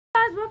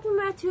welcome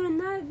back to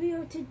another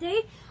video.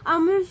 Today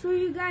I'm going to show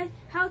you guys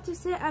how to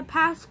set a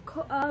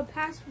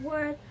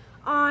password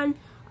on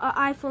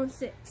iPhone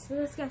 6. So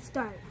let's get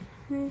started.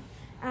 I'm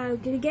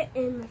going to get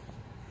in,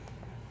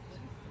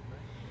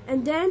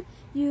 and then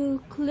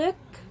you click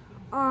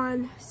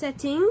on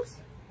settings,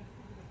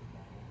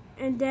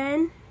 and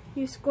then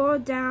you scroll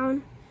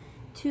down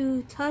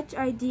to touch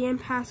ID and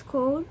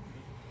passcode,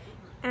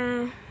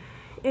 and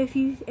if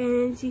you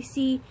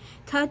see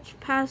touch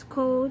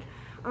passcode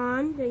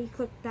on, then you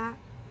click that.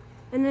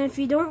 And then if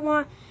you don't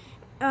want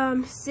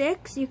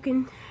 6, you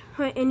can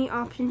put any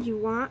options you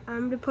want.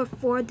 I'm gonna put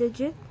 4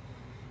 digits.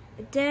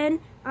 Then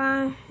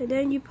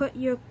you put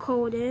your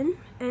code in,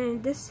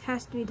 and this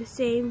has to be the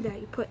same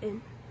that you put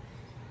in.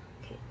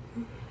 Okay.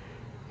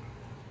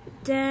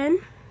 Then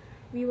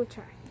we will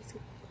try.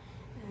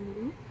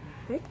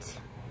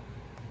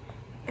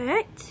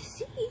 Right.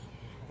 See.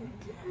 And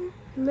then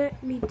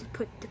let me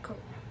put the code.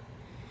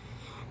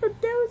 So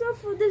that was all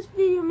for this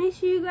video. Make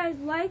sure you guys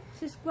like,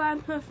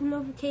 subscribe, turn on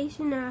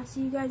notifications, and I'll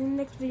see you guys in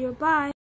the next video. Bye.